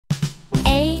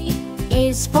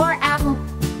is for apple,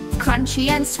 crunchy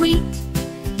and sweet.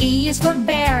 E is for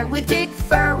bear with big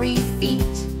furry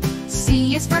feet.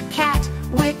 C is for cat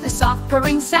with a soft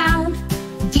purring sound.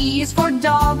 D is for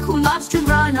dog who loves to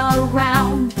run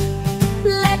around.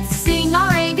 Let's sing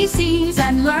our ABCs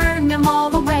and learn them all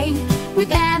the way.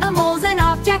 With animals and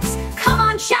objects, come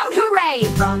on, shout hooray!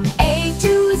 From A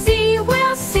to Z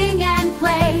we'll sing and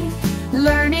play.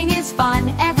 Learning is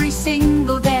fun every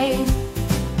single day.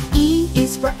 E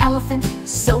is for elephant,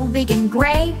 so big and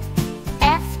gray.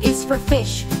 F is for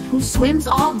fish, who swims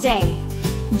all day.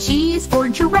 G is for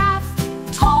giraffe,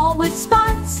 tall with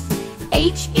spots.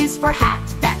 H is for hat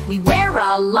that we wear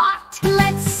a lot.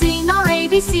 Let's sing our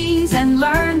ABCs and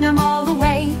learn them all the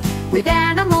way. With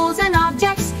animals and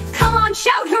objects, come on,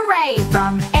 shout hooray!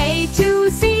 From A to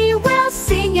Z we'll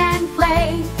sing and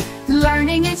play.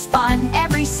 Learning is fun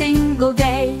every single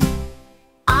day.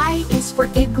 I is for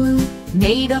igloo,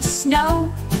 made of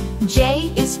snow.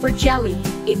 J is for jelly,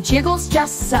 it jiggles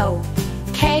just so.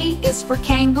 K is for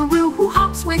kangaroo, who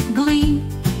hops with glee.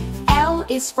 L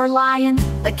is for lion,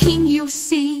 the king you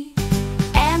see.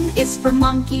 M is for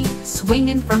monkey,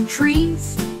 swinging from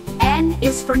trees. N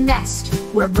is for nest,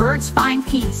 where birds find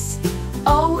peace.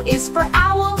 O is for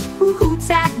owl, who hoots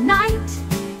at night.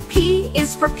 P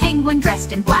is for penguin,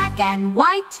 dressed in black and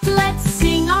white. Let's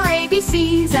sing our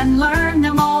ABCs and learn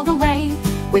them all the way.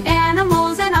 With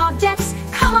animals and objects,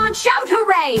 come on, shout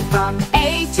hooray! From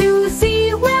A to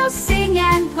Z we'll sing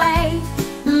and play.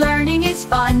 Learning is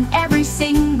fun every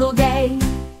single day.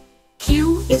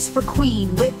 Q is for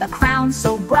queen with a crown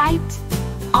so bright.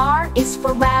 R is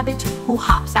for rabbit, who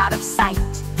hops out of sight.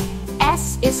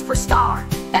 S is for star,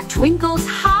 that twinkles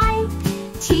high.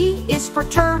 T is for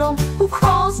turtle, who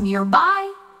crawls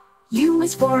nearby. U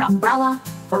is for umbrella,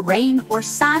 for rain or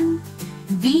sun.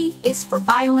 V is for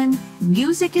violin,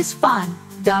 music is fun.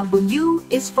 W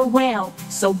is for whale,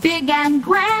 so big and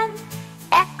grand.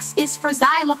 X is for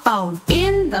xylophone,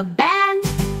 in the band.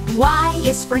 Y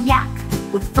is for yak,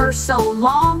 with fur so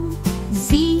long.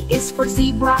 Z is for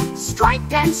zebra,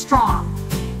 striped and strong.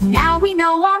 Now we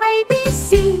know our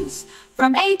ABCs,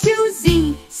 from A to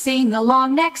Z. Sing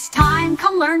along next time,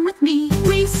 come learn with me.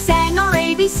 We sang our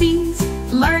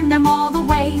ABCs, learn them all the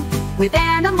way. With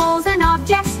animals and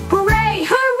objects, hooray,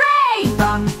 hooray!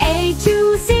 From A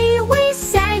to Z we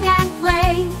sang and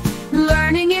play.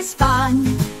 Learning is fun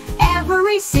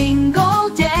every single